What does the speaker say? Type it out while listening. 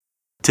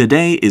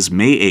Today is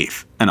May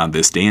 8th, and on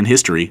this day in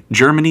history,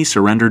 Germany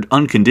surrendered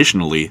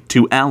unconditionally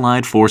to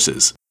Allied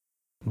forces.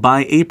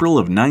 By April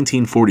of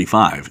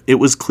 1945, it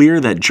was clear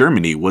that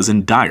Germany was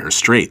in dire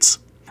straits.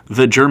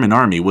 The German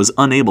army was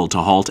unable to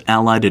halt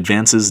Allied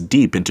advances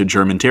deep into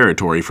German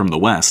territory from the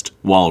west,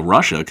 while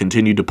Russia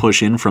continued to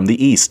push in from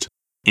the east.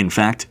 In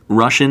fact,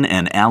 Russian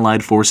and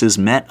Allied forces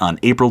met on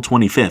April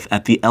 25th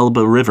at the Elbe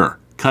River,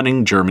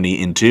 cutting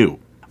Germany in two.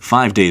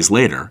 5 days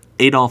later,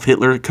 Adolf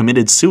Hitler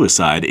committed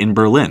suicide in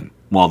Berlin,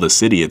 while the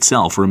city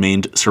itself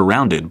remained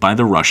surrounded by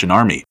the Russian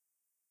army.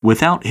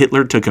 Without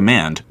Hitler to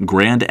command,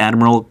 Grand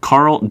Admiral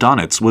Karl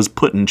Donitz was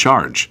put in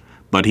charge,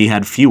 but he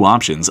had few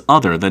options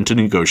other than to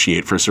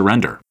negotiate for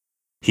surrender.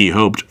 He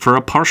hoped for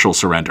a partial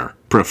surrender,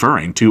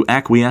 preferring to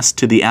acquiesce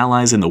to the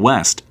Allies in the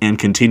west and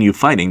continue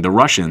fighting the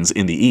Russians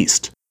in the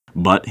east.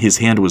 But his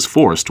hand was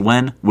forced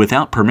when,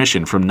 without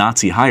permission from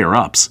Nazi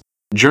higher-ups,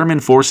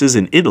 German forces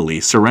in Italy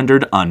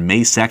surrendered on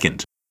May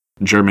 2nd.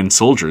 German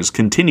soldiers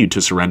continued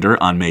to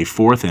surrender on May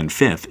 4th and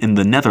 5th in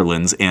the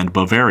Netherlands and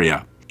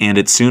Bavaria, and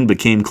it soon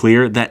became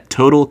clear that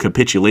total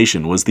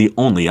capitulation was the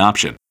only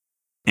option.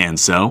 And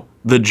so,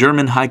 the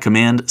German High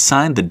Command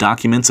signed the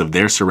documents of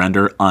their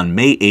surrender on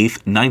May 8,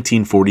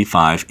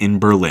 1945 in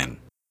Berlin.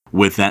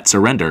 With that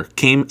surrender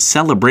came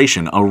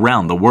celebration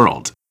around the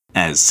world,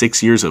 as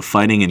 6 years of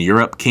fighting in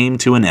Europe came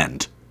to an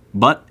end.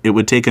 But it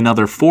would take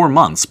another 4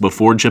 months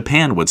before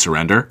Japan would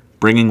surrender,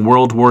 bringing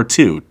World War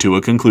II to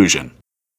a conclusion.